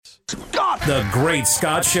The Great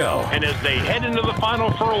Scott Show. And as they head into the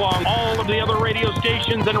final furlong, all of the other radio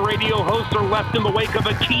stations and radio hosts are left in the wake of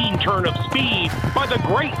a keen turn of speed by The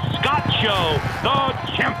Great Scott Show, the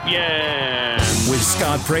champion. With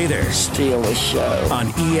Scott Prather. Steal the show. On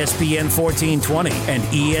ESPN 1420 and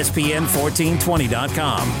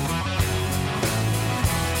ESPN1420.com.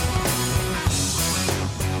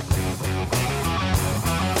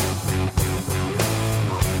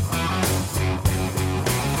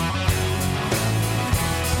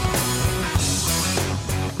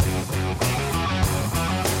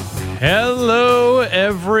 Hello,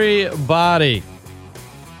 everybody.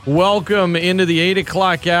 Welcome into the 8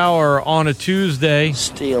 o'clock hour on a Tuesday.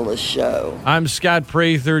 Steal the show. I'm Scott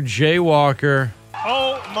Prather. Jay Walker.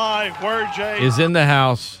 Oh, my word, Jay. Is in the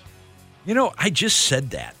house. You know, I just said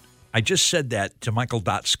that. I just said that to Michael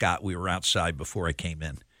Scott. We were outside before I came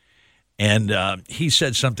in. And he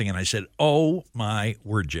said something, and I said, oh, my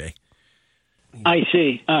word, Jay. I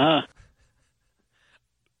see. Uh-huh.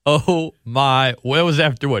 Oh, my. Well, it was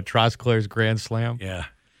after what? Trosclair's Grand Slam? Yeah.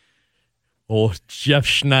 Oh, Jeff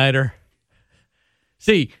Schneider.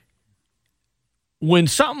 See, when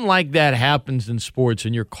something like that happens in sports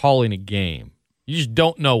and you're calling a game, you just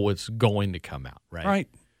don't know what's going to come out, right? Right.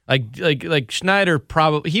 Like Schneider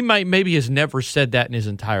maybe has never said that in his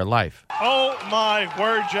entire life. Oh, my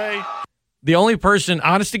word, Jay. The only person,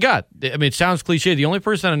 honest to God, I mean, it sounds cliche. The only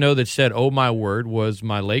person I know that said, oh, my word, was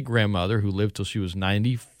my late grandmother who lived till she was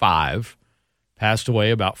 95, passed away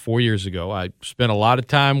about 4 years ago. I spent a lot of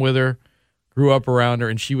time with her, grew up around her,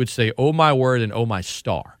 and she would say, oh, my word, and oh, my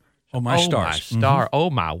star. Oh, my stars. Oh, my star. Oh,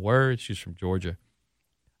 my word. She's from Georgia.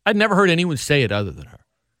 I'd never heard anyone say it other than her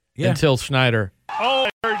until Schneider. Oh,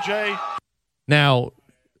 my word, Jay. Now,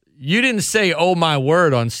 you didn't say, oh, my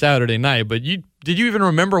word on Saturday night, but did you even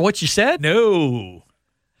remember what you said? No.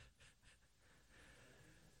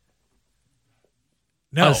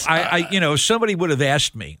 No, somebody would have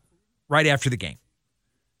asked me right after the game.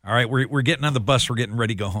 All right, we're getting on the bus. We're getting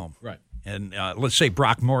ready to go home. Right. And let's say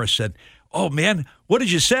Brock Morris said, oh, man, what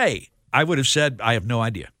did you say? I would have said, I have no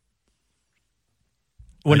idea.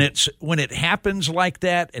 When it happens like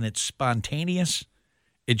that and it's spontaneous,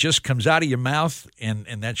 it just comes out of your mouth, and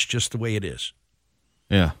that's just the way it is.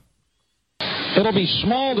 Yeah. It'll be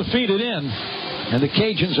small to feed it in, and the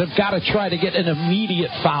Cajuns have got to try to get an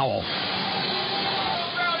immediate foul.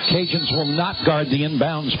 Cajuns will not guard the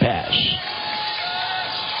inbounds pass.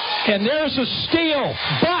 And there's a steal.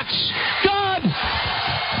 Bucks. Good.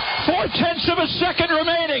 4/10 of a second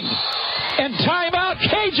remaining. And timeout,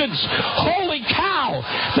 Cajuns. Holy cow.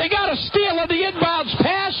 They got a steal on the inbounds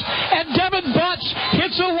pass, and Devin Butts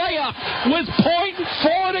hits a layup with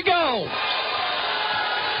 .4 to go.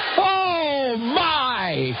 Oh,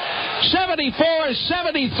 my.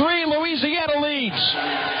 74-73, Louisiana leads.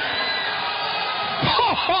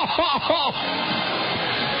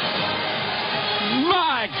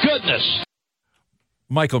 My goodness.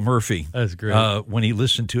 Michael Murphy. That's great. When he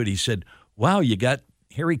listened to it, he said, wow, you got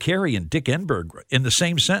Harry Carey and Dick Enberg in the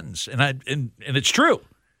same sentence. And it's true.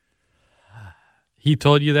 He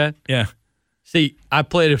told you that? Yeah. See, I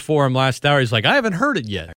played it for him last hour. He's like, I haven't heard it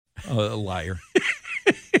yet. Oh, a liar.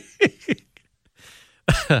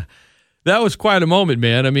 That was quite a moment,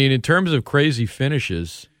 man. I mean, in terms of crazy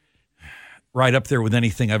finishes. Right up there with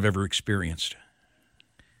anything I've ever experienced.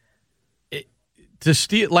 To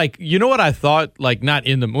steal, like, you know what I thought? Like, not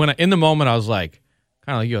in the moment, I was like,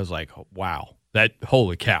 kind of like you. I was like, wow,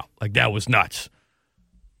 holy cow, like that was nuts.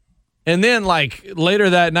 And then, like later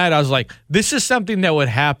that night, I was like, this is something that would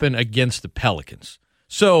happen against the Pelicans.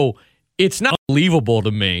 So it's not believable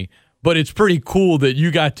to me, but it's pretty cool that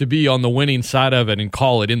you got to be on the winning side of it and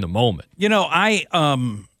call it in the moment. You know,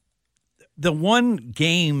 the one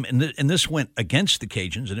game, and this went against the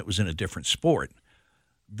Cajuns, and it was in a different sport.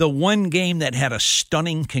 The one game that had a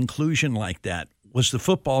stunning conclusion like that was the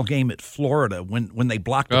football game at Florida when they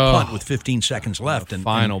blocked the punt with 15 seconds left. And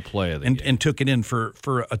final play of the game. And took it in for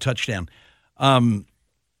a touchdown. But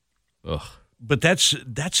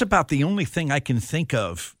that's about the only thing I can think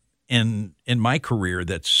of in my career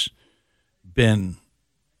that's been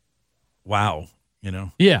wow. You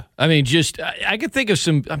know? Yeah. I mean, just I could think of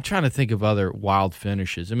some. I'm trying to think of other wild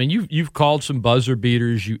finishes. I mean, you've called some buzzer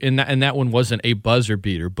beaters. And that one wasn't a buzzer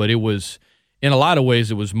beater, but it was in a lot of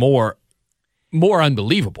ways it was more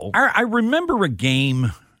unbelievable. I remember a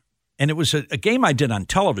game, and it was a game I did on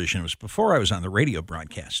television. It was before I was on the radio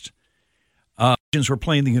broadcast. Were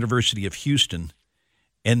playing the University of Houston,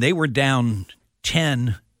 and they were down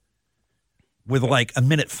 10 with like a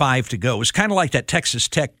minute 5 to go. It was kind of like that Texas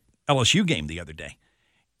Tech LSU game the other day.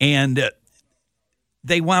 And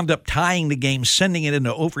they wound up tying the game, sending it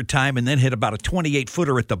into overtime, and then hit about a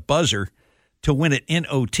 28-footer at the buzzer to win it in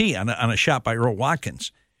OT on a shot by Earl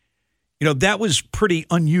Watkins. You know, that was pretty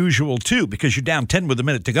unusual, too, because you're down 10 with a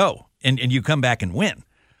minute to go, and you come back and win.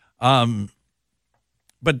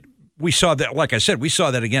 But we saw that, like I said, we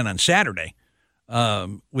saw that again on Saturday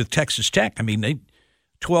with Texas Tech. I mean, they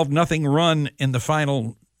 12-0 run in the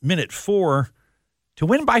final minute 4 to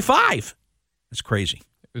win by 5. That's crazy.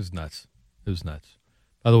 It was nuts. It was nuts.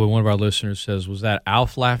 By the way, one of our listeners says, was that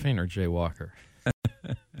Alf laughing or Jay Walker?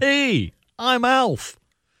 Hey, I'm Alf.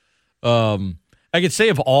 I could say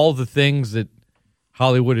of all the things that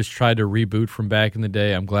Hollywood has tried to reboot from back in the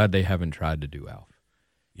day, I'm glad they haven't tried to do Alf.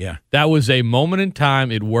 Yeah. That was a moment in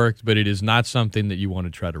time. It worked, but it is not something that you want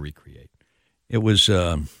to try to recreate. It was,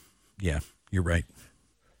 yeah, you're right.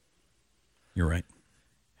 You're right.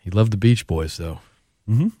 He loved the Beach Boys, though.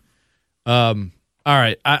 Mm-hmm. All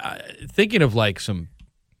right. Thinking of like some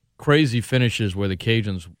crazy finishes where the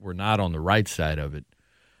Cajuns were not on the right side of it.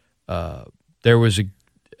 There was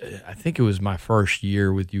I think it was my first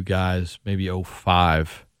year with you guys, maybe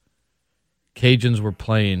 05. Cajuns were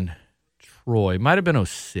playing Troy. Might have been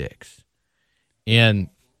 06. And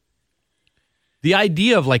the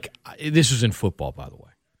idea of like, this was in football, by the way.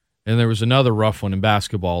 And there was another rough one in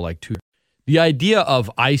basketball, like the idea of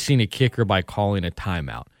icing a kicker by calling a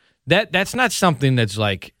timeout. That's not something that's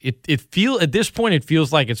like at this point it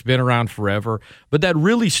feels like it's been around forever, but that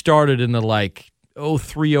really started in the like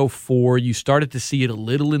 03, 04. You started to see it a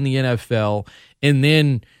little in the NFL, and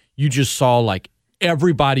then you just saw like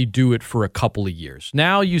everybody do it for a couple of years.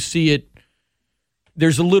 Now you see it,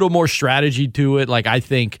 there's a little more strategy to it. Like I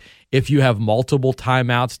think if you have multiple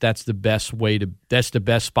timeouts, that's the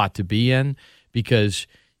best spot to be in, because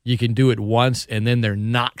you can do it once and then they're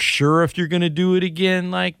not sure if you're going to do it again.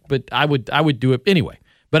 Like, but I would do it anyway.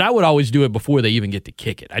 But I would always do it before they even get to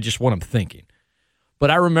kick it. I just want them thinking. But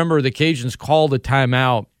I remember the Cajuns called a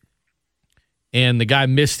timeout and the guy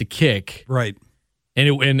missed the kick. Right.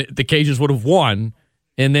 And the Cajuns would have won,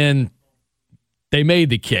 and then they made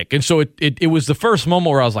the kick. And so it was the first moment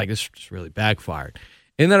where I was like, this just really backfired.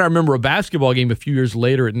 And then I remember a basketball game a few years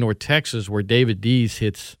later at North Texas where David Dees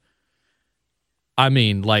hits, I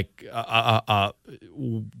mean, like,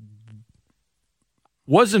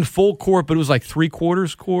 wasn't full court, but it was like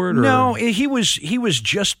 3/4 court? Or? No, he was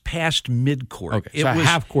just past midcourt. Okay, so it was a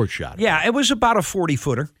half-court shot. Yeah, it was about a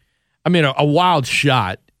 40-footer. I mean, a wild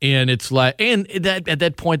shot, and it's like, and at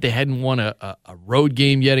that point they hadn't won a road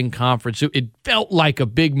game yet in conference. It felt like a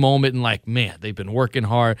big moment, and like, man, they've been working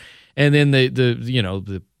hard. And then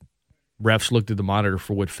the refs looked at the monitor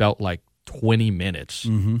for what felt like 20 minutes,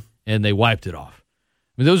 and they wiped it off.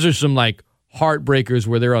 I mean, those are some like heartbreakers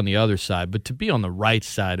where they're on the other side, but to be on the right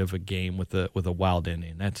side of a game with a wild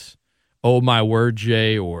ending, that's, oh my word,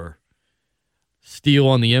 Jay, or steal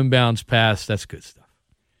on the inbounds pass, that's good stuff.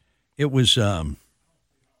 It was a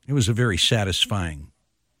very satisfying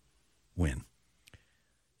win.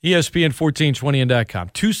 ESPN 1420.com.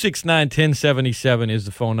 269-1077 is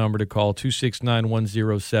the phone number to call.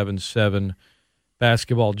 269-1077.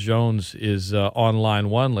 Basketball Jones is on line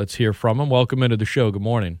one. Let's hear from him. Welcome into the show. Good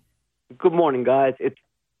morning. Good morning, guys. It's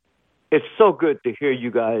so good to hear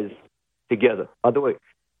you guys together. By the way,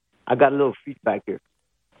 I got a little feedback here.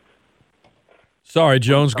 Sorry,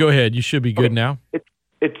 Jones. Go ahead. You should be good now.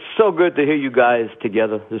 It's so good to hear you guys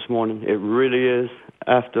together this morning. It really is.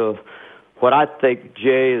 After what I think,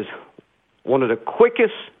 Jay, is one of the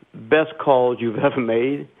quickest, best calls you've ever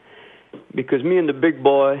made, because me and the big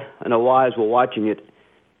boy and the wives were watching it,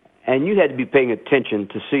 and you had to be paying attention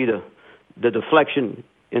to see the deflection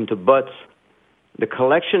into Butts, the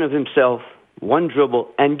collection of himself, one dribble,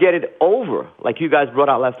 and get it over, like you guys brought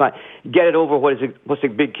out last night. Get it over, what's the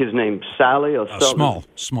big kid's name, Sally? Or Small.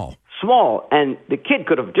 And the kid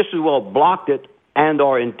could have just as well blocked it and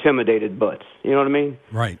or intimidated Butts. You know what I mean?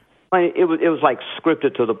 Right. I mean, it was like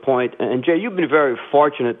scripted to the point. And Jay, you've been very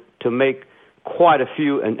fortunate to make quite a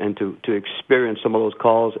few and to experience some of those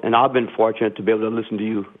calls. And I've been fortunate to be able to listen to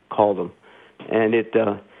you call them. And it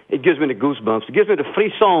gives me the goosebumps. It gives me the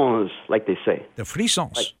frissons, like they say. The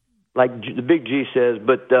frissons. Like the Big G says.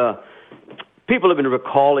 But people have been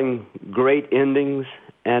recalling great endings.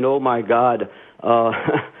 And, oh, my God,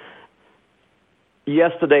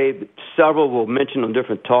 yesterday several were mentioned on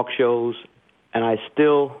different talk shows. And I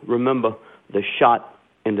still remember the shot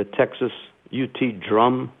in the Texas UT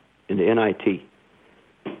drum in the NIT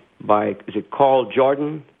by, is it Carl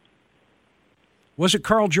Jordan? Was it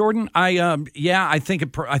Carl Jordan? I think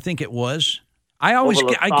it was.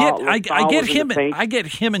 I get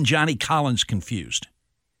him and Johnny Collins confused.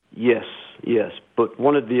 Yes, but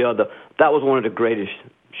one of the other. That was one of the greatest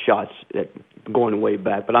shots going way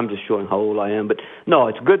back. But I'm just showing how old I am. But no,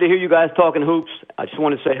 it's good to hear you guys talking hoops. I just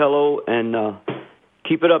want to say hello and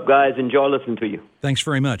keep it up, guys. Enjoy listening to you. Thanks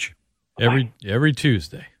very much. Every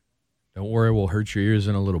Tuesday. Don't worry, we'll hurt your ears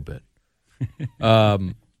in a little bit.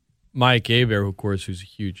 Mike Aber, of course, who's a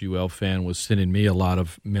huge UL fan, was sending me a lot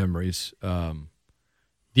of memories.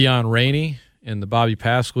 Dion Rainey in the Bobby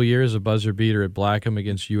Paschal years, a buzzer beater at Blackham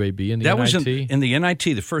against UAB in the NIT. That was in the NIT,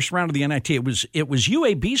 the first round of the NIT. It was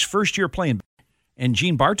UAB's first year playing, and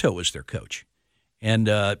Gene Bartow was their coach. And,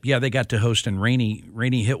 they got to host, and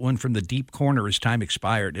Rainey hit one from the deep corner as time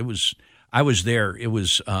expired. I was there. It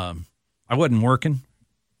was I wasn't working,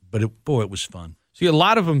 but it was fun. See, a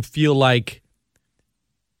lot of them feel like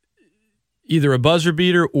either a buzzer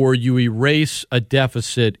beater or you erase a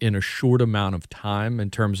deficit in a short amount of time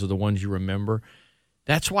in terms of the ones you remember.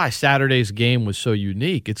 That's why Saturday's game was so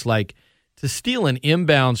unique. It's like to steal an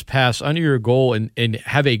inbounds pass under your goal and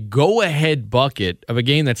have a go-ahead bucket of a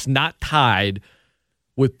game that's not tied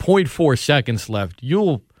with 0.4 seconds left.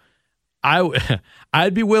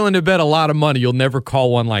 I'd be willing to bet a lot of money you'll never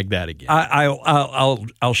call one like that again.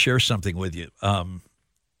 I'll share something with you.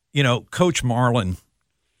 Coach Marlin,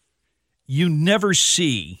 you never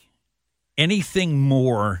see anything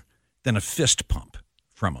more than a fist pump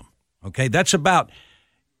from him. Okay, that's about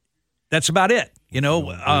it.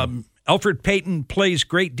 Alfred Payton plays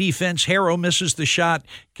great defense. Harrow misses the shot.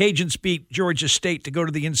 Cajuns beat Georgia State to go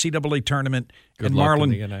to the NCAA tournament. Good and luck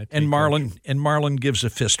Marlin in the NIT, and Marlin gives a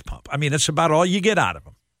fist pump. I mean, that's about all you get out of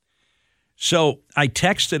him. So I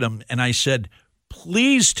texted him and I said,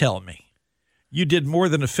 "Please tell me you did more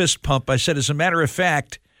than a fist pump." I said, "As a matter of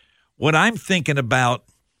fact, what I'm thinking about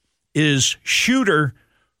is Shooter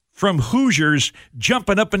from Hoosiers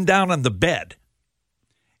jumping up and down on the bed."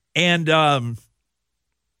 And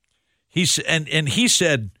he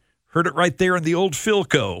said, "Heard it right there in the old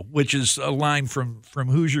Philco," which is a line from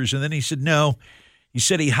Hoosiers. And then he said, "No." He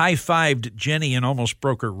said he high-fived Jenny and almost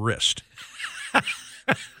broke her wrist.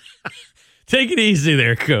 Take it easy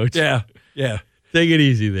there, Coach. Yeah. Take it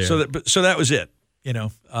easy there. So that was it,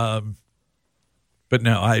 But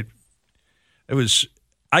no,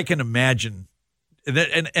 I can imagine,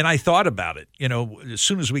 and I thought about it, as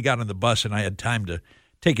soon as we got on the bus and I had time to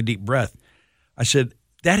take a deep breath, I said,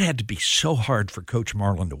 that had to be so hard for Coach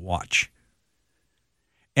Marlin to watch.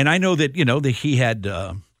 And I know that, that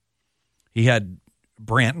he had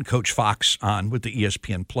Brant and Coach Fox on with the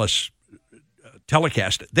ESPN Plus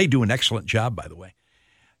telecast. They do an excellent job, by the way.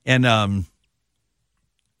 And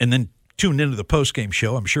then tuned into the postgame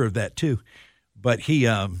show. I'm sure of that too. But he,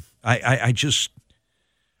 I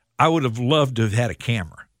would have loved to have had a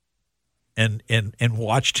camera and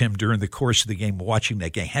watched him during the course of the game. Watching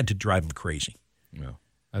that game had to drive him crazy. Yeah.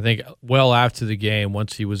 I think well after the game,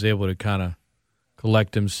 once he was able to kind of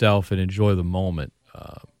collect himself and enjoy the moment,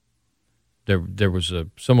 there was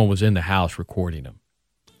someone was in the house recording him.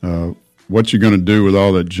 What you going to do with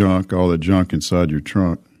all that junk inside your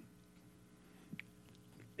trunk?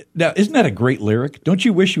 Now, isn't that a great lyric? Don't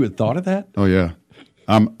you wish you had thought of that? Oh yeah,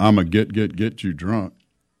 I'm a get you drunk,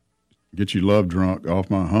 get you love drunk off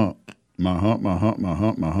my hump, my hump, my hump, my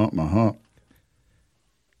hump, my hump, my hump.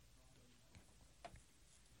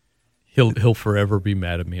 He'll forever be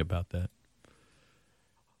mad at me about that.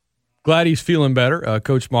 Glad he's feeling better.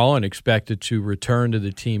 Coach Marlin expected to return to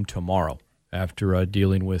the team tomorrow after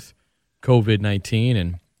dealing with COVID-19.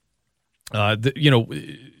 And,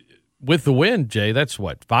 with the win, Jay, that's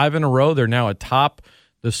 5 in a row. They're now atop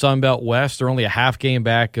the Sun Belt West. They're only a half game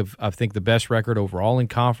back of, I think, the best record overall in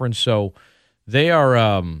conference. So they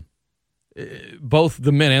are both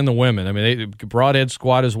the men and the women. I mean, Broadhead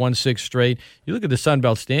squad has won 6 straight. You look at the Sun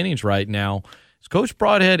Belt standings right now. As Coach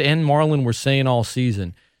Broadhead and Marlin were saying all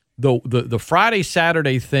season, the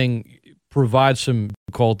Friday-Saturday thing provides some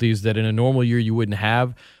difficulties that in a normal year you wouldn't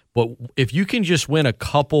have. But if you can just win a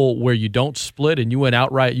couple where you don't split and you win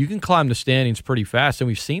outright, you can climb the standings pretty fast, and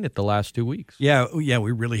we've seen it the last 2 weeks. Yeah,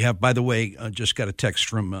 we really have. By the way, just got a text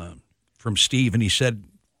from Steve, and he said,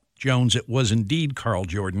 Jones, it was indeed Carl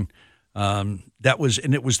Jordan. It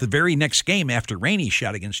was the very next game after Rainey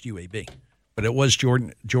shot against UAB. But it was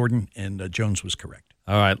Jordan, and Jones was correct.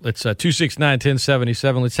 All right, let's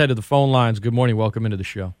 269-1077. Let's head to the phone lines. Good morning. Welcome into the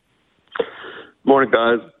show. Morning,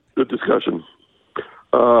 guys. Good discussion.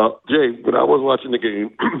 Jay, when I was watching the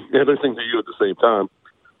game and listening to you at the same time,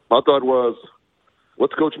 my thought was,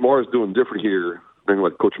 what's Coach Morris doing different here than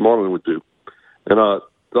what Coach Marlin would do? And I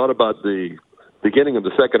thought about the beginning of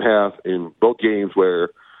the second half in both games where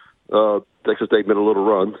Texas State made a little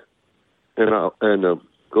run, and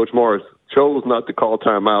Coach Morris chose not to call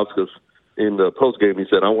timeouts because in the post game. He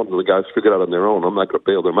said, "I wanted the guys to figure it out on their own. I'm not going to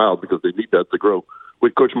bail them out because they need that to grow."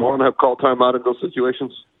 Would Coach Marlin have called timeout in those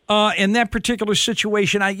situations? In that particular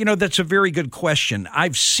situation, that's a very good question.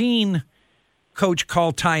 I've seen Coach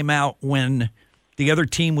call timeout when the other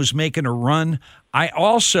team was making a run. I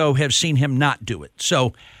also have seen him not do it.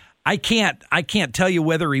 So I can't tell you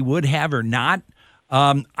whether he would have or not.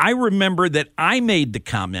 I remember that I made the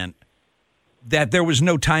comment that there was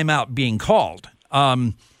no timeout being called.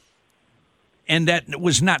 And that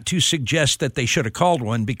was not to suggest that they should have called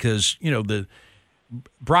one because,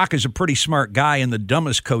 Brock is a pretty smart guy, and the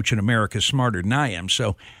dumbest coach in America is smarter than I am.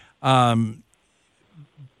 So, but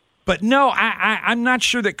no, I'm not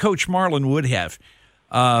sure that Coach Marlin would have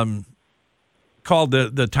called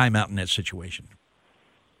the timeout in that situation.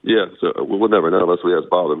 Yeah, so we'll never know unless we ask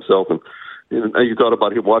Bob himself. And you thought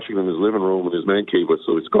about him watching in his living room in his man cave,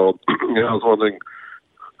 so it's called. I was wondering,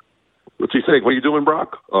 what's he saying? What are you doing,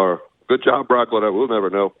 Brock? Or good job, Brock? Whatever. We'll never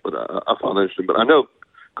know. But I found it interesting. But I know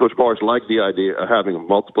Coach Morris liked the idea of having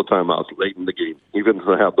multiple timeouts late in the game, even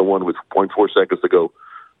to have the one with 0.4 seconds to go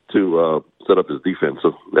to set up his defense.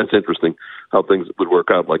 So that's interesting how things would work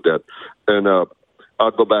out like that. And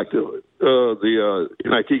I'll go back to the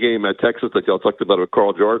NIT game at Texas that y'all talked about with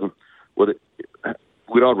Carl Jordan.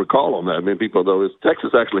 We don't recall on that. I mean, people know this.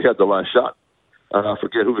 Texas actually had the last shot. I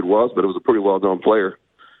forget who it was, but it was a pretty well-known player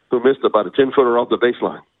who missed about a 10-footer off the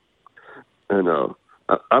baseline. And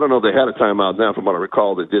I don't know if they had a timeout now. From what I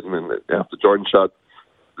recall, they didn't. And after Jordan shot,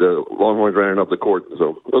 the Longhorns ran up the court.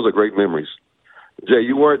 So those are great memories. Jay,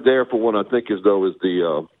 you weren't there for what I think is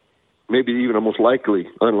the maybe even a most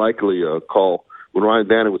unlikely call when Ryan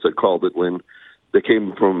Danowitz had called it when they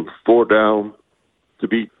came from 4 down to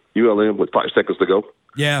beat ULM with 5 seconds to go.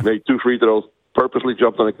 Yeah. Made 2 free throws, purposely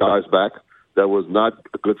jumped on a guy's back that was not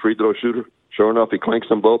a good free throw shooter. Sure enough, he clanks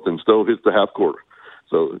them both and Stove hits the half court.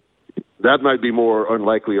 So that might be more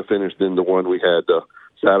unlikely a finish than the one we had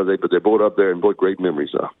Saturday, but they're both up there and both great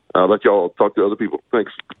memories. I'll let y'all talk to other people.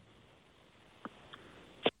 Thanks.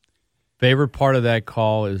 Favorite part of that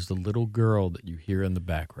call is the little girl that you hear in the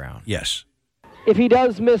background. Yes. If he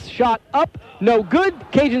does miss shot up, no good.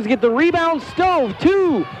 Cajuns get the rebound. Stove,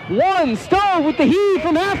 2-1. Stove with the heave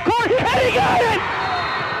from half court, and he got it!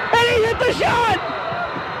 And he hit the shot!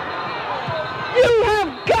 You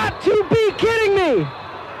have got to be kidding me!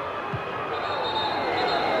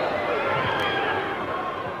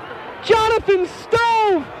 Jonathan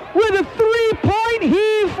Stove with a 3-point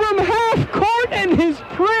heave from half court, and his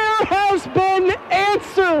prayer has been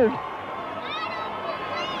answered.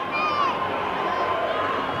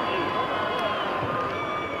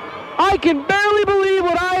 I can barely believe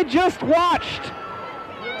what I just watched.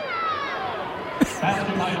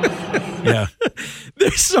 Yeah.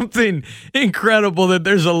 There's something incredible that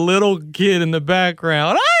there's a little kid in the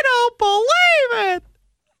background. I don't believe it.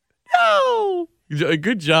 No.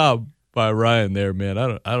 Good job by Ryan there, man.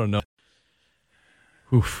 I don't know.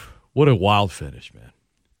 Oof. What a wild finish, man.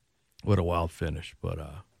 What a wild finish, but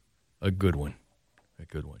a good one. A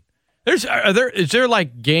good one. Is there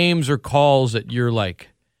like games or calls that you're like,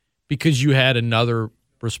 because you had another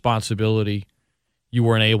responsibility, you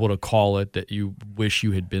weren't able to call it, that you wish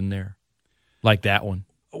you had been there? Like that one?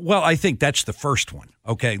 Well, I think that's the first one.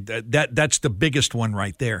 Okay, that's the biggest one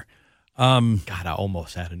right there. God, I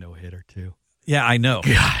almost had a no-hitter too. Yeah, I know.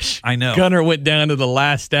 Gosh. I know. Gunner went down to the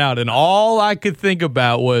last out, and all I could think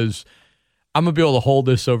about was, I'm going to be able to hold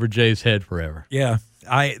this over Jay's head forever. Yeah.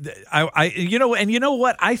 I you know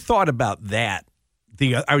what? I thought about that.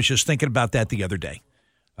 I was just thinking about that the other day.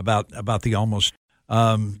 About the almost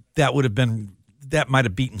that might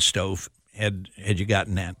have beaten Stove had you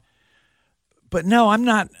gotten that. But no, I'm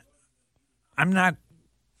not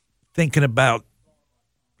thinking about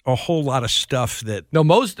a whole lot of stuff that. No,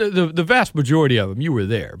 the vast majority of them you were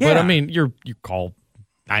there. Yeah. But I mean, you call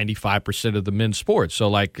 95% of the men's sports. So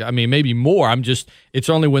maybe more. It's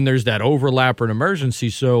only when there's that overlap or an emergency.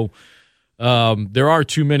 So there are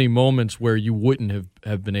too many moments where you wouldn't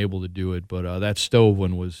have been able to do it, but that Stove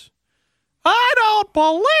one was, I don't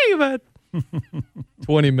believe it.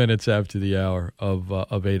 20 minutes after the hour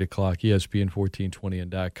of 8 o'clock, ESPN 1420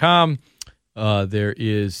 and .com. There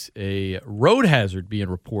is a road hazard being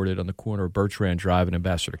reported on the corner of Bertrand Drive and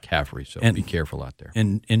Ambassador Caffrey, so be careful out there.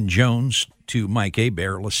 And Jones to Mike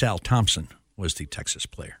Hebert, LaSalle Thompson was the Texas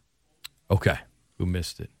player. Okay, who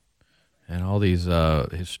missed it? And all these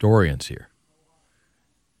historians here.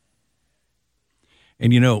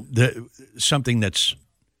 And, something that's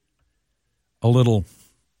a little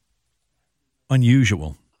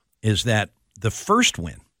unusual is that the first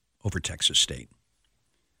win over Texas State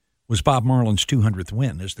was Bob Marlin's 200th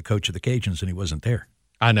win as the coach of the Cajuns, and he wasn't there.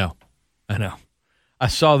 I know. I know. I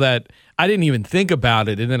saw that. I didn't even think about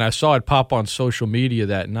it, and then I saw it pop on social media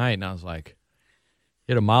that night, and I was like,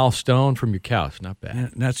 hit a milestone from your couch. Not bad. Yeah,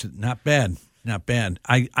 that's not bad. Not bad.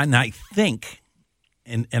 I think,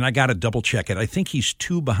 and I got to double check it, I think he's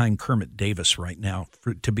 2 behind Kermit Davis right now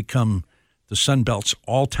to become the Sun Belt's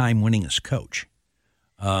all-time winningest coach.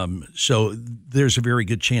 So there's a very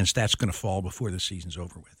good chance that's going to fall before the season's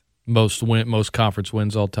over with. Most conference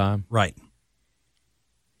wins all time. Right.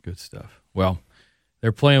 Good stuff. Well,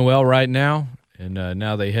 they're playing well right now, and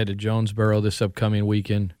now they head to Jonesboro this upcoming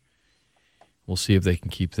weekend. We'll see if they can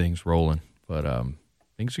keep things rolling. But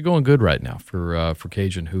things are going good right now for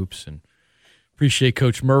Cajun Hoops. And appreciate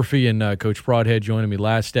Coach Murphy and Coach Broadhead joining me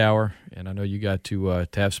last hour. And I know you got to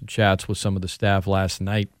have some chats with some of the staff last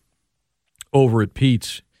night over at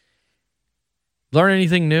Pete's. Learn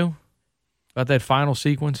anything new about that final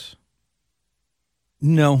sequence?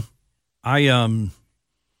 No. I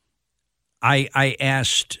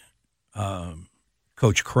asked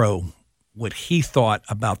Coach Crow what he thought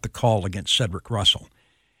about the call against Cedric Russell.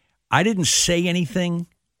 I didn't say anything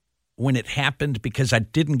when it happened because I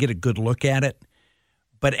didn't get a good look at it.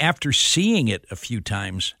 But after seeing it a few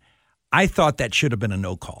times, I thought that should have been a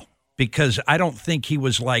no call because I don't think he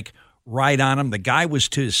was like right on him. The guy was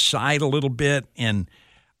to his side a little bit, and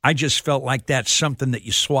I just felt like that's something that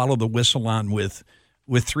you swallow the whistle on with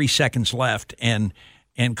 3 seconds left. And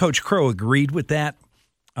Coach Crow agreed with that.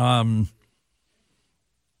 And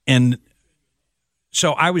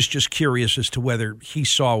so I was just curious as to whether he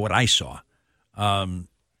saw what I saw.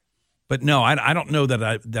 But no, I don't know that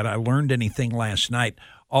I learned anything last night.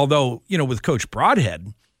 Although, with Coach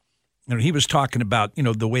Broadhead, he was talking about,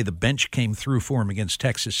 the way the bench came through for him against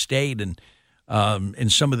Texas State and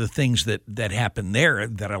some of the things that happened there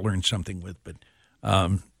that I learned something with. But,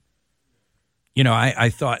 I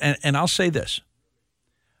thought, and I'll say this,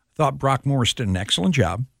 I thought Brock Morris did an excellent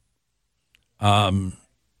job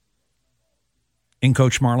in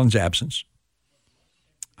Coach Marlin's absence.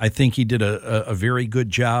 I think he did a very good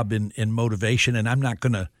job in motivation, and I'm not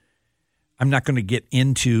going to get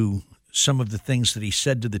into some of the things that he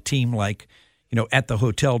said to the team, like at the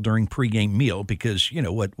hotel during pregame meal, because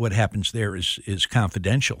what happens there is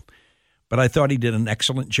confidential. But I thought he did an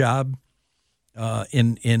excellent job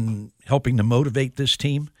in helping to motivate this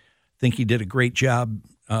team. I think he did a great job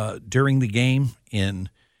during the game in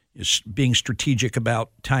being strategic about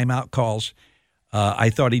timeout calls. I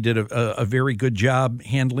thought he did a very good job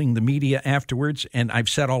handling the media afterwards, and I've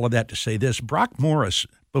said all of that to say this. Brock Morris,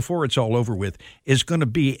 before it's all over with, is going to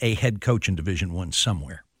be a head coach in Division I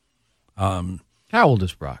somewhere. How old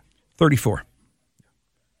is Brock? 34.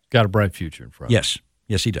 Got a bright future in front of him.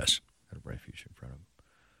 Yes, he does. Got a bright future in front of him.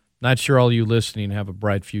 Not sure all you listening have a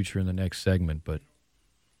bright future in the next segment, but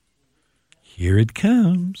here it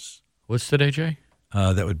comes. What's today, Jay?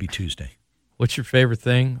 That would be Tuesday. What's your favorite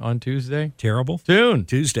thing on Tuesday? Terrible. Tune.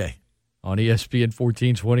 Tuesday. On ESPN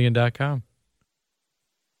 1420 and .com.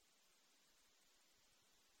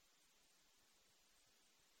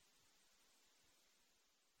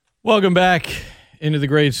 Welcome back into the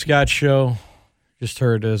Great Scott Show. Just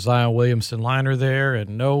heard Zion Williamson liner there,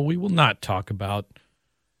 and no, we will not talk about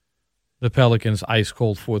the Pelicans'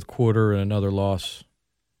 ice-cold fourth quarter and another loss.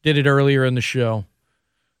 Did it earlier in the show.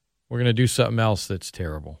 We're going to do something else that's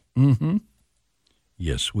terrible. Mm-hmm.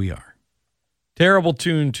 Yes, we are. Terrible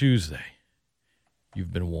Tune Tuesday.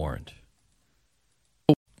 You've been warned.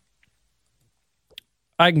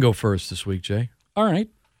 I can go first this week, Jay. All right.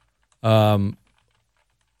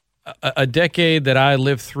 A decade that I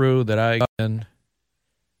lived through, that I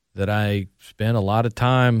spent a lot of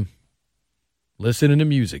time listening to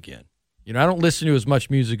music in. I don't listen to as much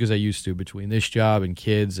music as I used to between this job and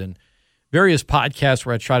kids and various podcasts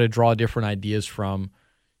where I try to draw different ideas from.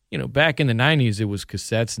 Back in the 90s, it was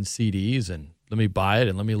cassettes and CDs, and let me buy it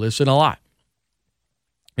and let me listen a lot.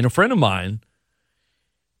 And a friend of mine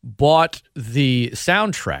bought the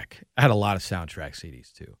soundtrack. I had a lot of soundtrack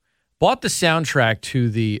CDs, too. Bought the soundtrack to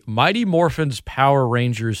the Mighty Morphin's Power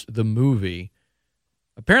Rangers, the movie.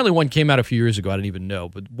 Apparently one came out a few years ago. I didn't even know,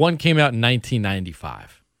 but one came out in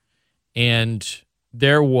 1995. And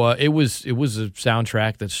it was a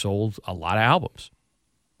soundtrack that sold a lot of albums.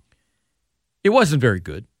 It wasn't very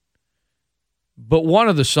good. But one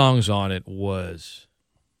of the songs on it was,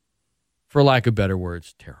 for lack of better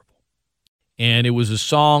words, terrible. And it was a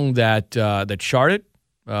song that charted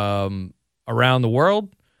around the world.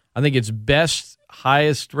 I think its best,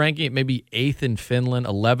 highest ranking, maybe 8th in Finland,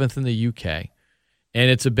 11th in the UK. And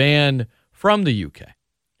it's a band from the UK.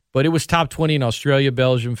 But it was top 20 in Australia,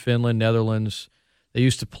 Belgium, Finland, Netherlands. They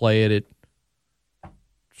used to play it at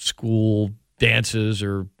school dances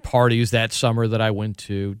or parties that summer that I went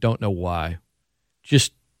to. Don't know why.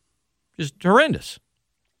 Just horrendous.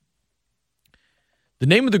 The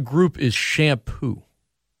name of the group is Shampoo.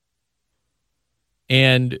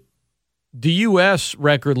 And the U.S.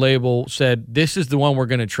 record label said, this is the one we're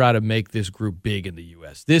going to try to make this group big in the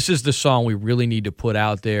U.S. This is the song we really need to put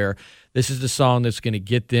out there. This is the song that's going to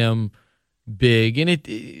get them big. And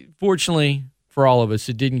it fortunately for all of us,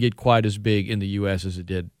 it didn't get quite as big in the U.S. as it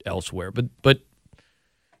did elsewhere. But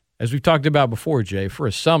as we've talked about before, Jay, for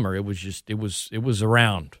a summer, it was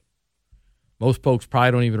around. Most folks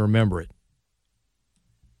probably don't even remember it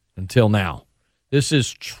until now. This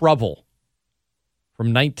is Trouble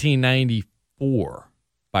from 1994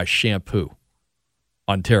 by Shampoo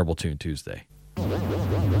on Terrible Tune Tuesday.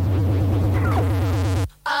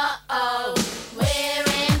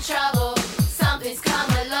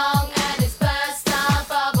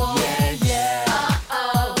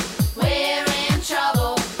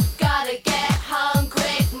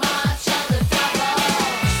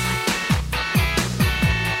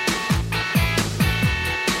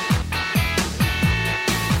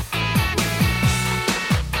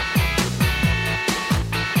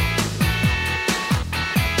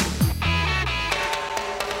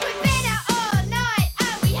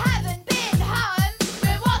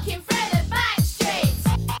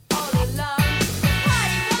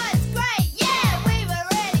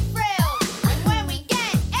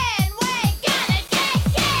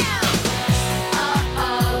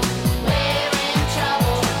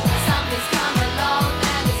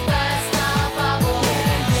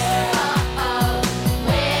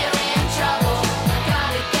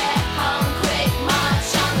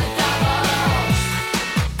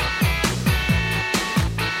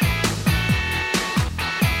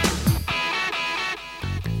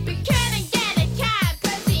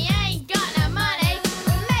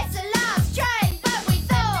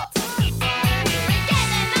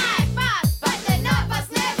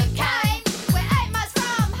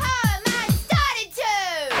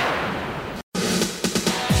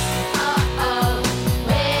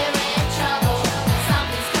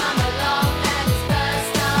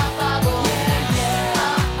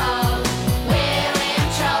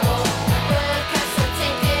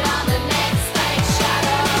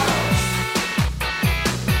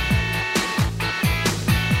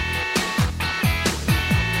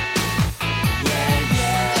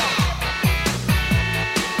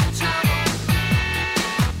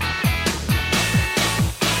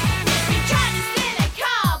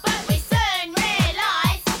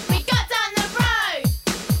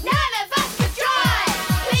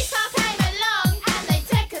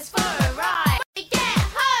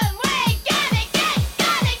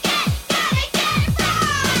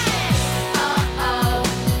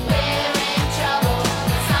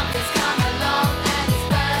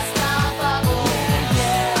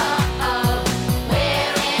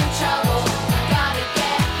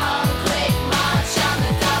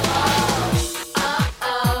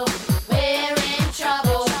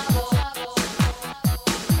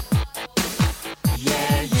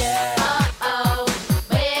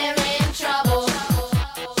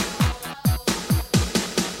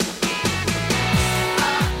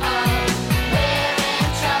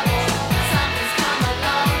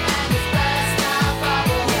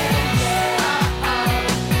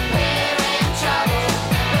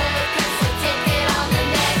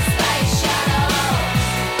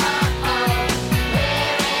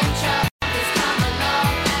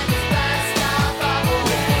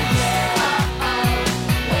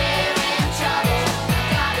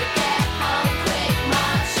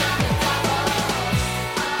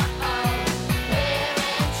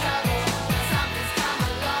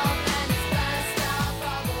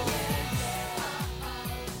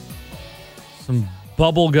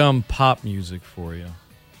 Bubblegum pop music for you.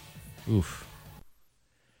 Oof.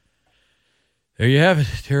 There you have it.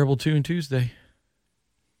 Terrible Tune Tuesday.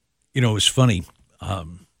 You know, it was funny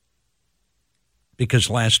because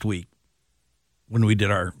last week when we did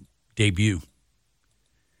our debut,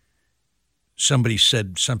 somebody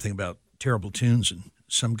said something about terrible tunes, and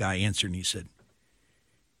some guy answered and he said,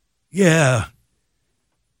 "Yeah,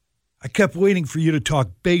 I kept waiting for you to talk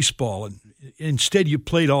baseball, and instead you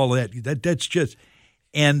played all that. That's just..."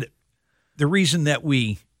 And the reason that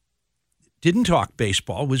we didn't talk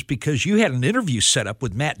baseball was because you had an interview set up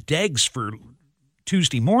with Matt Deggs for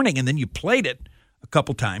Tuesday morning, and then you played it a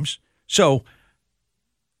couple times. So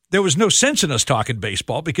there was no sense in us talking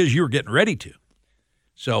baseball because you were getting ready to.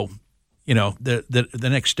 So, you know, the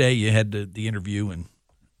next day you had the interview, and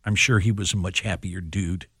I'm sure he was a much happier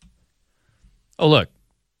dude. Oh, look,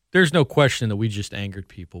 there's no question that we just angered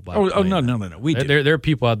people by. No. We did. There are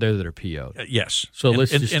people out there that are PO'd. Yes. So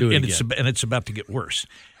let's just do it again. And it's about to get worse.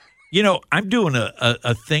 You know, I'm doing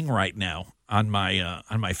a thing right now on my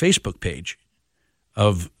Facebook page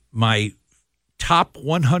of my top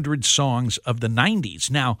 100 songs of the 90s.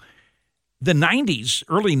 Now, the 90s,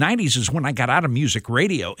 early 90s is when I got out of music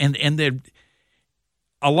radio, and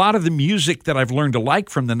a lot of the music that I've learned to like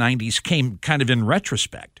from the 90s came kind of in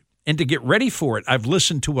retrospect. And to get ready for it, I've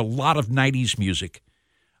listened to a lot of 90s music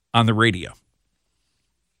on the radio.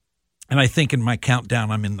 And I think in my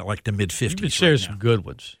countdown, I'm in the mid-50s. You can share some good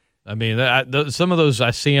ones. I mean, some of those,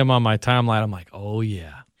 I see them on my timeline. I'm like, oh,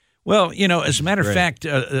 yeah. Well, you know, as a matter of fact,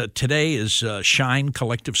 today is Shine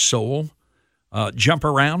Collective Soul, Jump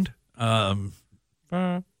Around,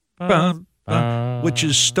 which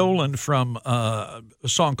is stolen from a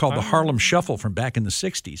song called the Harlem Shuffle from back in the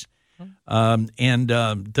 60s.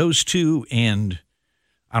 Those two, and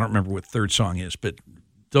I don't remember what the third song is, but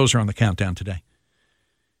those are on the countdown today.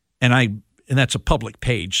 And that's a public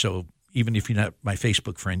page, so even if you're not my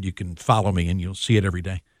Facebook friend, you can follow me and you'll see it every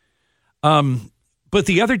day. But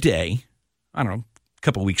the other day, I don't know, a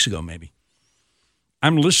couple of weeks ago maybe,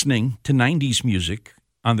 I'm listening to 90s music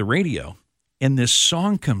on the radio, and this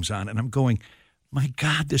song comes on, and I'm going, my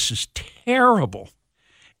God, this is terrible.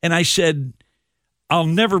 And I said, I'll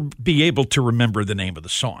never be able to remember the name of the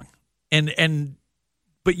song.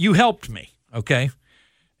 But you helped me, okay?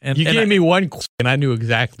 And you gave me one clue, and I knew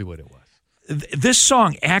exactly what it was. This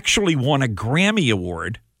song actually won a Grammy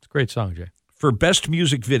Award. It's a great song, Jay. For Best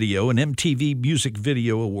Music Video, an MTV Music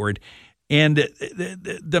Video Award. And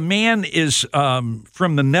the man is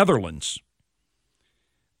from the Netherlands,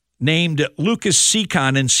 named Lucas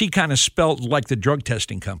Seacon, and Seacon is spelled like the drug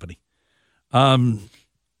testing company. And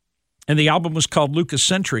the album was called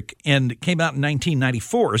Lucas-Centric, and it came out in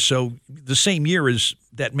 1994, so the same year as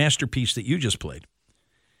that masterpiece that you just played.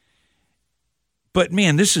 But,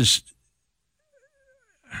 man, I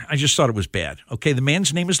just thought it was bad. Okay, the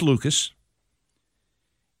man's name is Lucas,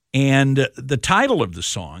 and the title of the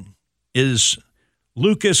song is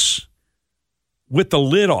Lucas with the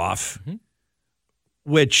Lid Off,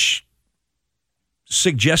 which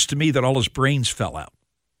suggests to me that all his brains fell out,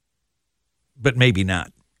 but maybe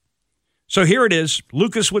not. So here it is,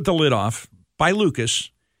 Lucas with the Lid Off by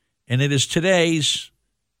Lucas, and it is today's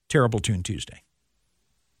Terrible Tune Tuesday.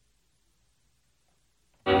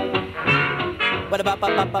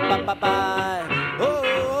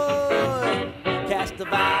 Catch the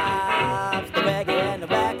vibes, the reggae and the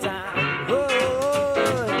ragtime.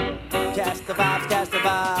 Catch the vibes, catch the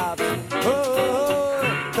vibes.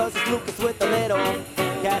 Cause it's Lucas with the lid off.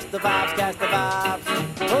 Catch the vibes, catch the vibes.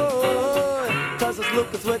 Cause it's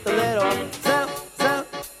Lucas with the lid off. Sound, sound,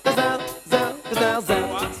 sound, sound, sound,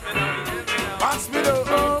 sound. Watch me do.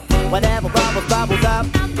 Whatever bubbles up.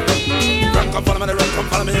 Come follow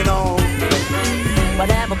me now.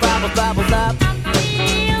 Whatever bubbles up.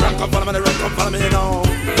 Come follow me now.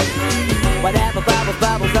 Whatever bubbles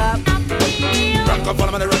up. Come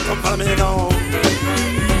follow me now.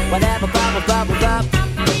 Whatever bubbles up.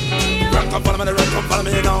 Come follow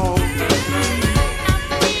me now.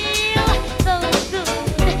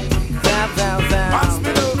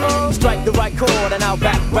 Strike the right chord and I'll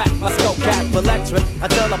back rap my skull cap electric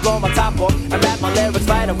until I blow my top off and rap my lyrics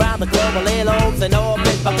right around the globe. My earlobes and all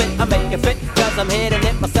bit by bit I make it fit cause I'm hitting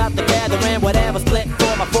it myself together in whatever split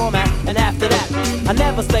for my format. And after that I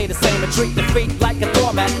never stay the same and treat defeat like a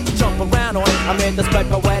doormat to jump around on. I'm here to spread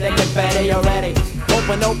poetic confetti already.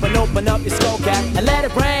 Open up your skull cap and let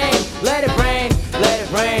it rain, let it rain, let it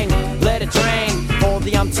rain, let it drain.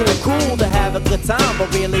 Only I'm too cool to have a good time,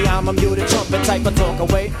 but really I'm a muted trumpet type of talk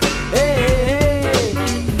away. Hey,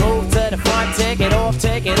 move to the front, take it off,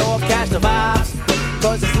 catch the vibes.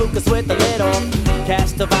 Cause it's Lucas with the lid off.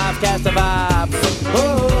 Catch the vibes.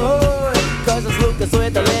 Oh, cause it's Lucas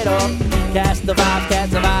with the lid off. Catch the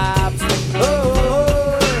vibes.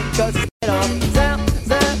 Oh, cause it's lid off. Sound,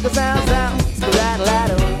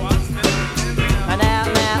 rattle. And now,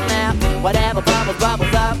 whatever bubbles up.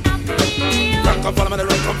 Come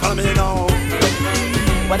follow me now.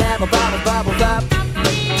 Whatever bubbles up.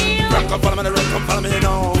 Come follow me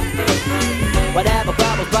now. Whatever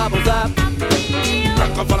bubbles up.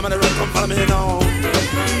 Come follow me now.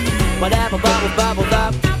 Whatever bubbles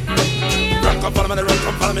up. Come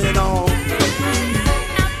follow me now.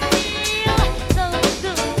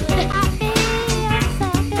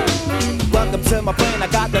 Welcome to my brain, I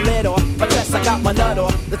got the lid off. My chest, I got my nut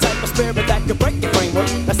off. The type of spirit that could break your framework.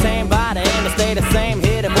 The same body and the stay the same.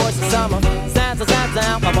 Hear the voice of summer. Sounds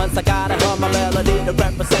down. But once I gotta hum my melody that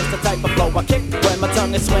represents the type of flow I kick when my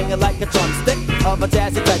tongue is swinging like a drumstick. of a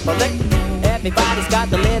jazzy type of lick. Everybody's got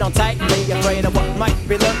the lid on tight and be afraid of what might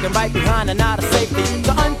be lurking right behind and out of safety.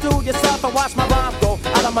 So undo yourself and watch my rhyme go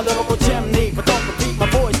out of my little chimney. But don't repeat my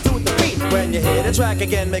voice to the beat. When you hear the track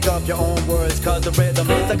again, make up your own words. Cause the rhythm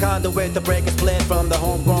is the conduit to break a split from the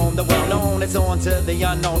homegrown. The well-known is on to the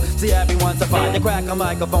unknown. See everyone's a fire, crack a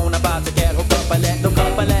microphone about to get hooked up and let look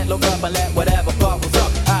up and let look up and let whatever bubbles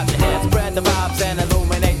up out your head. Spread the vibes and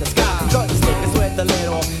illuminate the sky. Cause it's Lucas with the lid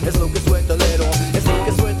on. It's Lucas with the lid on. It's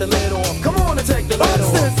Lucas with the lid on. Come on and take the lid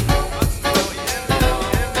on.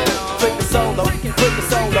 Freak the solo, freak the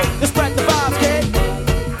solo. Just spread the vibes, kid.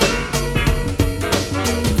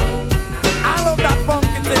 I love that funky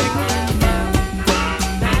thing.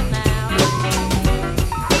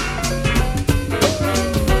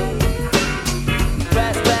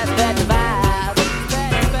 Spread the vibes.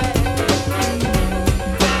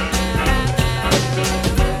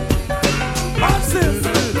 What's this?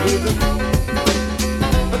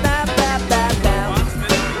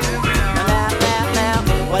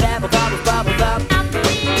 Whatever bubbles, bubbles up.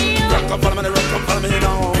 Come follow me, come follow me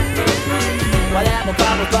now. Whatever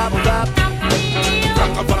bubbles, bubbles up.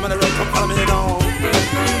 Come follow me, come follow me now.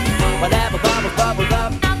 Whatever bubbles, bubbles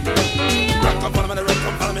up. Come follow me,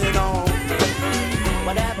 come follow me now.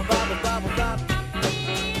 Whatever bubbles, bubbles up.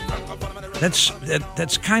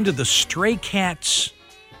 That's kind of the Stray Cats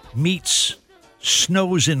meets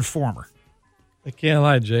Snow's Informer. I can't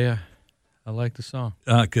lie, Jay. I like the song.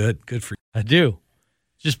 Good for you. I do.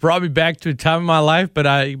 Just brought me back to a time in my life, but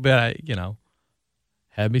I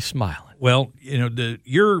had me smiling. Well,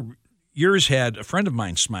 yours had a friend of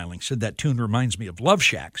mine smiling, said that tune reminds me of Love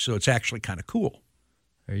Shack, so it's actually kind of cool.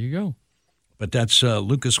 There you go. But that's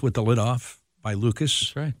Lucas with the Lid Off by Lucas.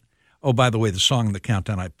 That's right. Oh, by the way, the song in the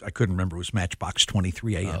countdown, I couldn't remember, was Matchbox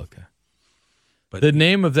 23 AM. Oh, okay. But the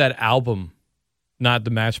name of that album, not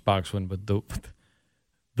the Matchbox one, but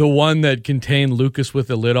the one that contained Lucas with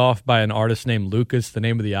the Lid Off by an artist named Lucas, the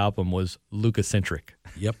name of the album was Lucacentric.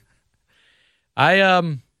 Yep.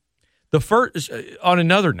 The first, on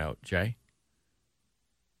another note, Jay,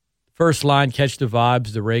 first line, catch the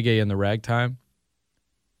vibes, the reggae and the ragtime.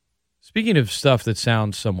 Speaking of stuff that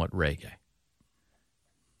sounds somewhat reggae,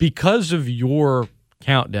 because of your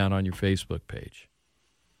countdown on your Facebook page,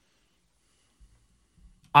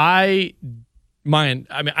 I've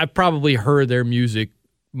probably heard their music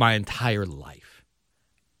my entire life.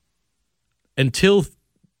 Until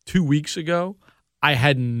 2 weeks ago, I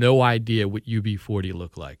had no idea what UB40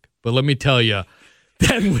 looked like. But let me tell you,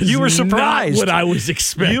 that was you were surprised. Not what I was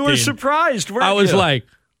expecting. You were surprised, weren't you? I was like,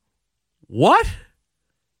 what?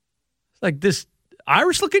 It's like this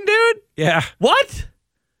Irish-looking dude? Yeah. What?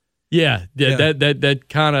 Yeah. That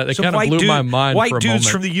kind of blew my mind for a moment. White dudes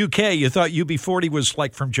from the UK, you thought UB40 was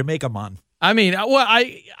like from Jamaica, man. I mean, well,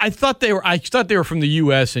 I thought they were from the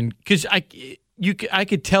U.S. and because I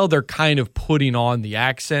could tell they're kind of putting on the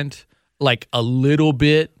accent like a little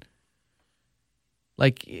bit.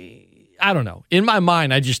 Like, I don't know. In my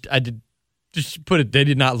mind, I did put it. They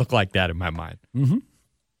did not look like that in my mind. Mm-hmm.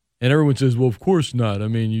 And everyone says, "Well, of course not." I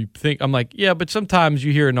mean, you think I'm like, yeah, but sometimes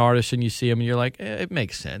you hear an artist and you see him and you're like, it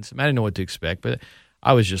makes sense. I didn't know what to expect, but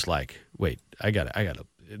I was just like, wait, I gotta.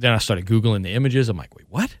 Then I started Googling the images. I'm like, wait,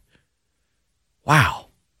 what? Wow.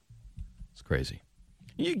 It's crazy.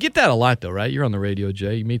 You get that a lot, though, right? You're on the radio,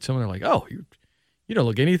 Jay. You meet someone, they're like, oh, you don't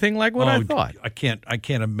look anything like what I thought. I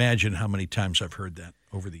can't imagine how many times I've heard that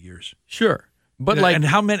over the years. Sure. But and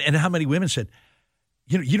how many women said,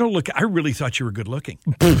 you don't look, I really thought you were good looking.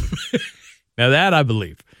 Now that I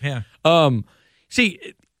believe. Yeah. See,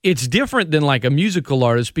 it's different than like a musical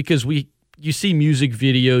artist because you see music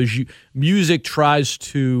videos, music tries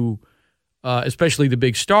to, especially the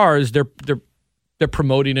big stars, they're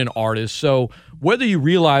promoting an artist. So whether you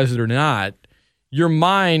realize it or not, your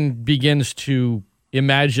mind begins to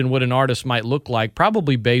imagine what an artist might look like,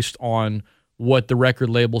 probably based on what the record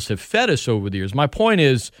labels have fed us over the years. My point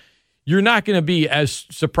is, you're not going to be as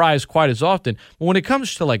surprised quite as often. But when it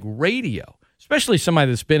comes to like radio, especially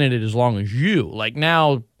somebody that's been in it as long as you, like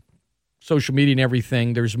now, social media and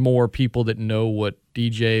everything, there's more people that know what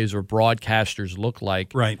DJs or broadcasters look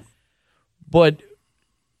like. Right. But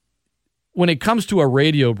when it comes to a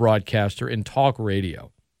radio broadcaster and talk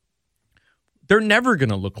radio, they're never going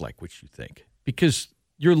to look like what you think because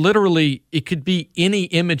you're literally, it could be any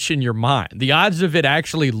image in your mind. The odds of it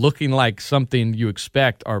actually looking like something you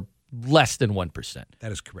expect are less than 1%.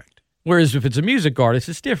 That is correct. Whereas if it's a music artist,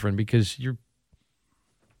 it's different because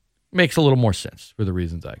makes a little more sense for the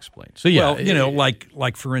reasons I explained. So yeah, well,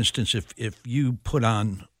 like for instance, if you put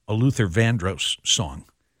on a Luther Vandross song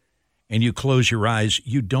and you close your eyes,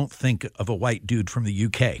 you don't think of a white dude from the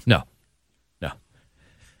UK. No.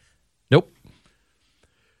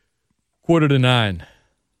 8:45.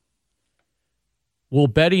 Will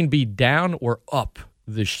betting be down or up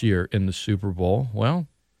this year in the Super Bowl? Well,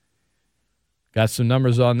 got some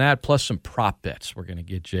numbers on that, plus some prop bets we're going to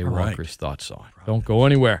get Jay Walker's thoughts on. Don't go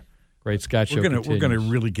anywhere. Great Scott Show continues. We're going to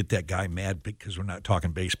really get that guy mad because we're not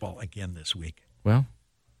talking baseball again this week. Well,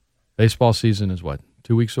 baseball season is what,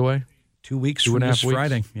 2 weeks away? 2 weeks from this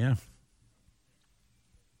Friday, yeah.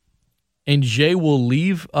 And Jay will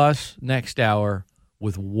leave us next hour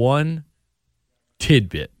with one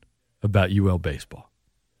tidbit about UL baseball.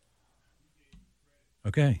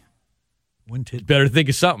 Okay. One tidbit. Better think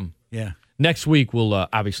of something. Yeah. Next week, we'll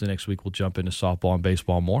jump into softball and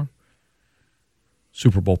baseball more.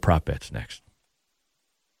 Super Bowl prop bets next.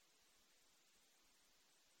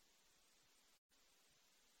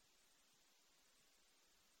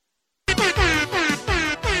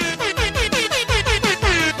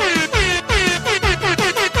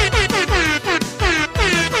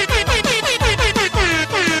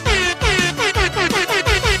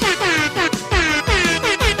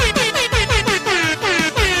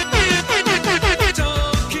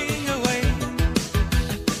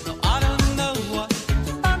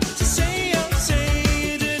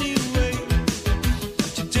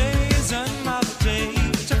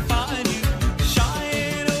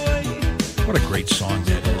 What a great song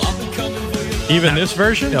that is. Even this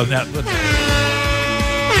version? No, that.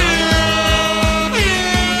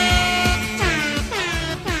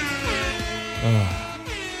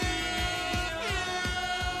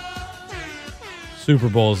 Super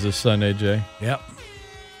Bowl's this Sunday, Jay. Yep.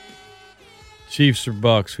 Chiefs or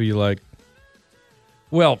Bucks, who you like?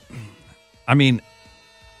 Well, I mean,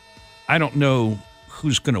 I don't know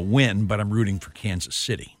who's going to win, but I'm rooting for Kansas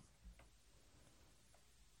City.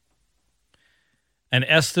 An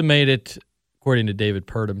estimated, according to David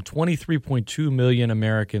Purdom, 23.2 million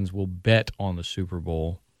Americans will bet on the Super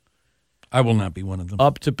Bowl. I will not be one of them.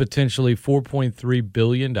 Up to potentially $4.3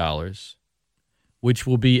 billion, which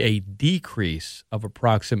will be a decrease of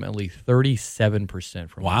approximately 37%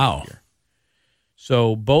 from last year.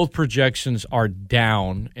 So both projections are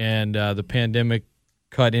down, and the pandemic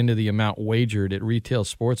cut into the amount wagered at retail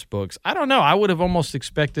sports books. I don't know. I would have almost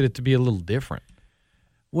expected it to be a little different.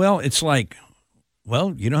 Well, it's like,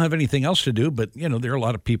 well, you don't have anything else to do, but, you know, there are a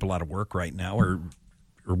lot of people out of work right now or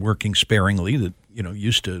working sparingly that, you know,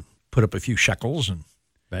 used to put up a few shekels.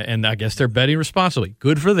 And I guess they're betting responsibly.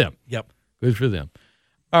 Good for them. Yep. Good for them.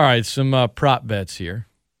 All right, some prop bets here.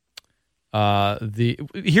 Here are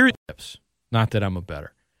tips. Not that I'm a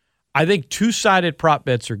bettor. I think two-sided prop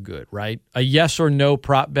bets are good, right? A yes or no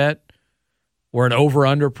prop bet or an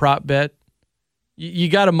over-under prop bet. You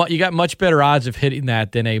got much better odds of hitting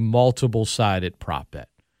that than a multiple-sided prop bet.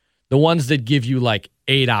 The ones that give you like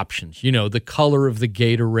 8 options. You know, the color of the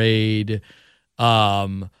Gatorade,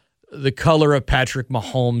 the color of Patrick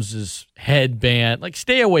Mahomes' headband. Like,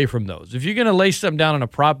 stay away from those. If you're going to lay something down on a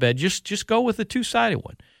prop bet, just go with a two-sided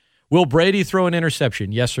one. Will Brady throw an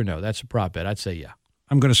interception? Yes or no? That's a prop bet. I'd say yeah.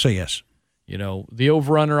 I'm going to say yes. You know, the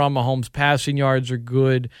over-under on Mahomes' passing yards are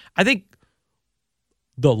good. I think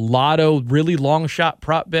the lotto really long shot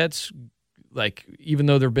prop bets, like even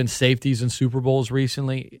though there have been safeties in Super Bowls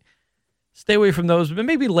recently, stay away from those. But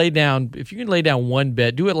maybe lay down, if you can lay down one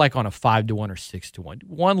bet, do it like on a 5-1 or 6-1.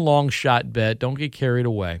 One long shot bet. Don't get carried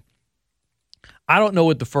away. I don't know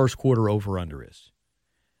what the first quarter over-under is.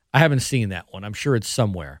 I haven't seen that one. I'm sure it's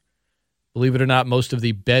somewhere. Believe it or not, most of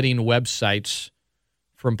the betting websites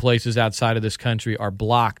from places outside of this country are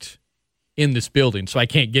blocked in this building, so I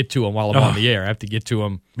can't get to them while I'm on the air. I have to get to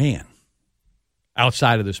them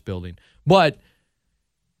outside of this building. But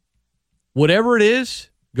whatever it is,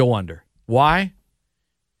 go under. Why?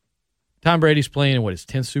 Tom Brady's playing in his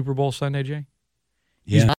 10th Super Bowl Sunday, Jay?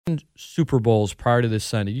 Yeah. He's 9 Super Bowls prior to this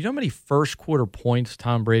Sunday. You know how many first quarter points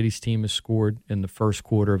Tom Brady's team has scored in the first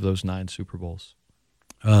quarter of those 9 Super Bowls?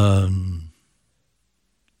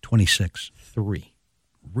 26. 3.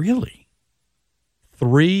 Really?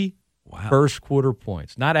 3 first quarter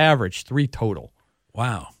points. Not average, 3 total.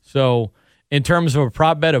 Wow. So in terms of a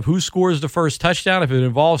prop bet of who scores the first touchdown, if it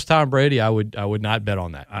involves Tom Brady, I would not bet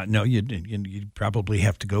on that. No, you'd probably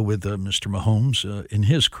have to go with Mr. Mahomes and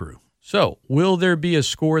his crew. So will there be a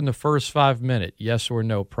score in the first 5 minutes? Yes or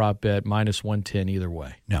no? Prop bet -110 either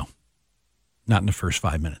way. No, not in the first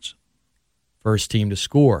 5 minutes. First team to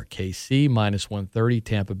score, KC -130,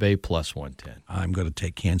 Tampa Bay +110. I'm going to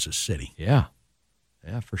take Kansas City. Yeah,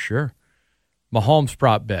 for sure. Mahomes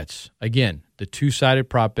prop bets. Again, the two-sided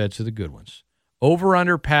prop bets are the good ones.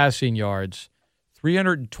 Over-under passing yards,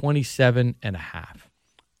 327.5.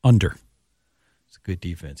 Under. It's a good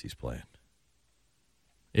defense he's playing.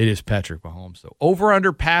 It is Patrick Mahomes, though.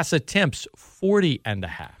 Over-under pass attempts,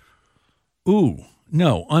 40.5. Ooh,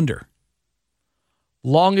 no, under.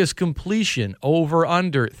 Longest completion,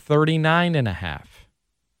 over-under, 39.5.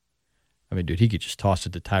 I mean, dude, he could just toss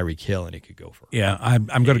it to Tyreek Hill and he could go for it. Yeah, I'm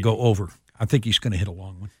going to go over. I think he's going to hit a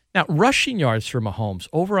long one. Now, rushing yards for Mahomes,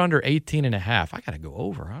 over-under 18.5. I got to go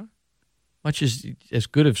over, huh? Much as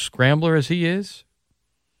good of scrambler as he is.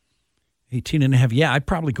 18.5. Yeah, I'd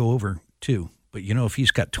probably go over, too. But, if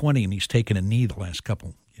he's got 20 and he's taken a knee the last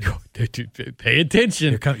couple. Pay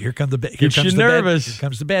attention. Here comes the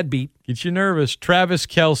bad beat. Get you nervous. Travis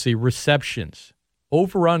Kelce, receptions.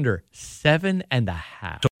 Over-under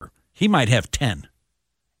 7.5. He might have 10.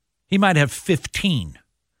 He might have 15.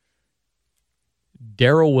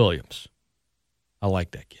 Darrell Williams. I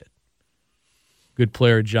like that kid. Good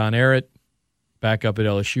player, John Ehret. Backup at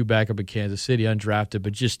LSU, backup at Kansas City, undrafted,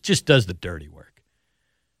 but just does the dirty work.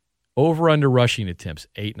 Over-under rushing attempts,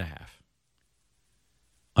 8.5.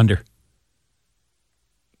 Under.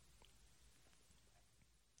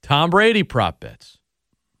 Tom Brady prop bets.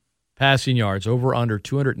 Passing yards, over-under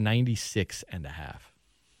 296.5.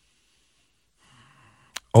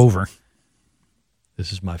 Over.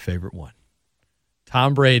 This is my favorite one.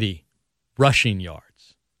 Tom Brady, rushing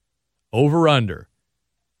yards. Over-under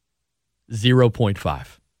 0.5.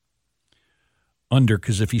 Under,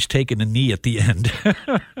 because if he's taking a knee at the end.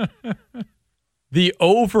 The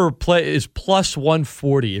over play is plus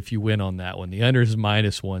 140 if you win on that one. The under is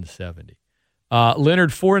minus 170. Leonard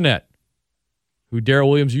Fournette, who Darrell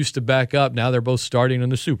Williams used to back up, now they're both starting in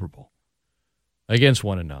the Super Bowl against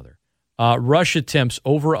one another. Rush attempts,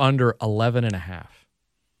 over under 11.5.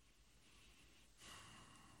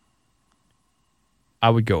 I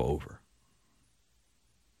would go over.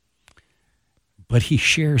 But he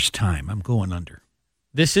shares time. I'm going under.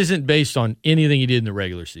 This isn't based on anything he did in the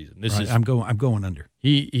regular season. This is I'm going under.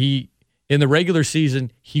 He in the regular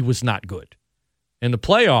season he was not good. In the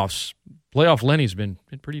playoff Lenny's been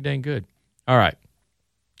pretty dang good. All right.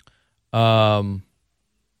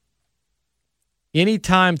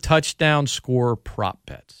 Anytime touchdown scorer prop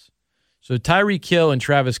bets. So Tyreek Hill and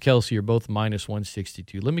Travis Kelce are both minus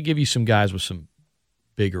 162. Let me give you some guys with some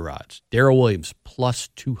bigger odds. Darrell Williams plus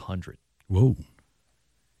 200. Whoa.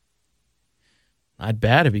 Not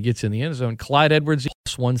bad if he gets in the end zone. Clyde Edwards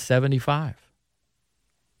plus 175.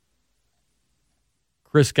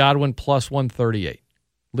 Chris Godwin plus 138.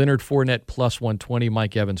 Leonard Fournette plus 120.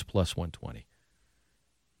 Mike Evans plus 120.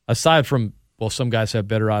 Aside from, some guys have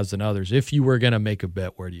better odds than others. If you were going to make a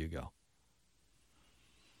bet, where do you go?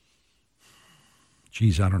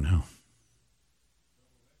 Geez, I don't know.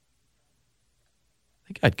 I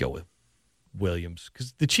think I'd go with Williams,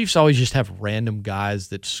 because the Chiefs always just have random guys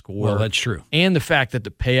that score. Well, that's true. And the fact that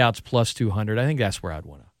the payout's plus 200, I think that's where I'd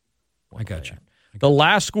want to. I got you. The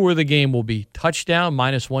last score of the game will be touchdown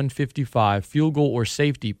minus 155, field goal or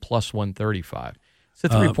safety plus 135. It's a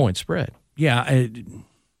 3-point spread. Yeah,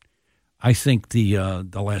 I think the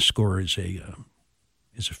last score is a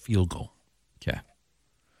field goal. Okay.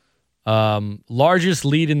 Largest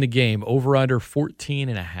lead in the game, over under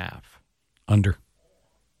 14.5. Under.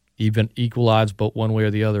 Even equal odds, but one way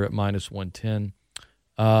or the other at minus 110.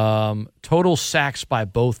 Total sacks by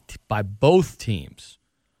both teams,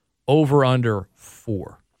 over under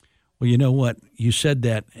 4. Well, you know what? You said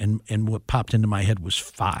that, and what popped into my head was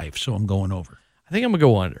 5, so I'm going over. I think I'm going to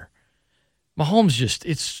go under.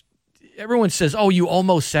 Mahomes everyone says, oh, you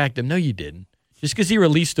almost sacked him. No, you didn't. Just because he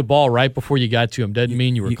released the ball right before you got to him doesn't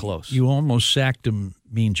mean you were close. You almost sacked him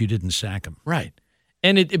means you didn't sack him. Right.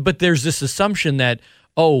 But there's this assumption that,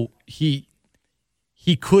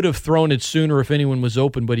 he could have thrown it sooner if anyone was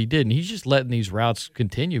open, but he didn't. He's just letting these routes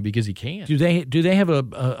continue because he can. Do they have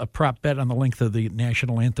a prop bet on the length of the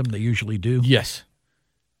national anthem? They usually do. Yes.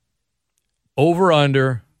 Over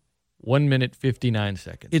under 1 minute 59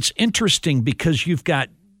 seconds. It's interesting because you've got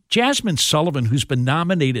Jasmine Sullivan, who's been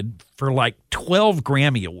nominated for like 12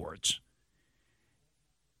 Grammy Awards,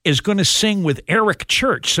 is going to sing with Eric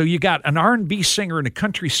Church. So you got an R&B singer and a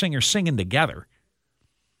country singer singing together.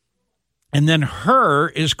 And then her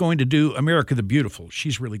is going to do America the Beautiful.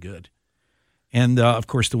 She's really good. And, of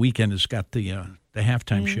course, The Weeknd has got the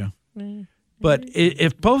halftime show. But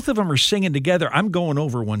if both of them are singing together, I'm going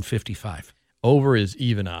over 155. Over is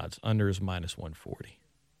even odds. Under is minus 140.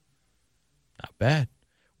 Not bad.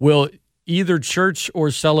 Will either Church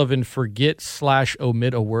or Sullivan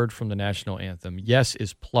forget/omit a word from the national anthem? Yes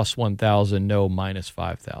is plus 1,000. No, minus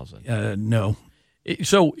 5,000. No.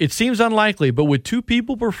 So it seems unlikely, but with two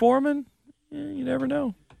people performing, you never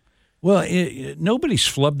know. Well, nobody's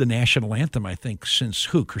flubbed the national anthem, I think, since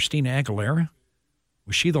who? Christina Aguilera?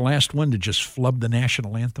 Was she the last one to just flub the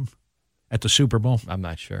national anthem at the Super Bowl? I'm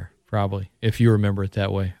not sure. Probably. If you remember it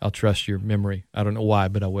that way. I'll trust your memory. I don't know why,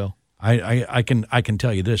 but I will. I can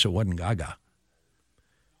tell you this, it wasn't Gaga.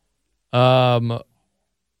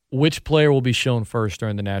 Which player will be shown first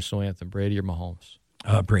during the national anthem, Brady or Mahomes?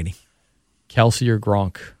 Brady. Kelsey or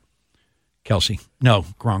Gronk? Kelsey. No,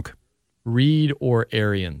 Gronk. Reed or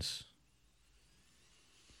Arians?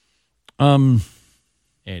 Andy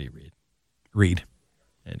Reid. Reid.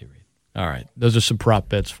 Andy Reid. All right. Those are some prop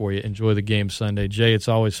bets for you. Enjoy the game Sunday. Jay, it's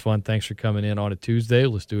always fun. Thanks for coming in on a Tuesday.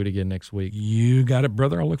 Let's do it again next week. You got it,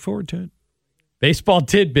 brother. I'll look forward to it. Baseball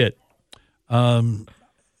tidbit. They're going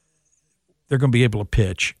to be able to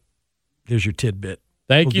pitch. There's your tidbit.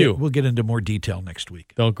 Thank you. We'll get into more detail next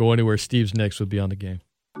week. Don't go anywhere. Steve's next will be on the game.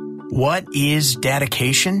 What is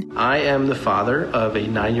dedication? I am the father of a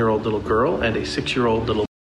 9-year-old little girl and a 6-year-old little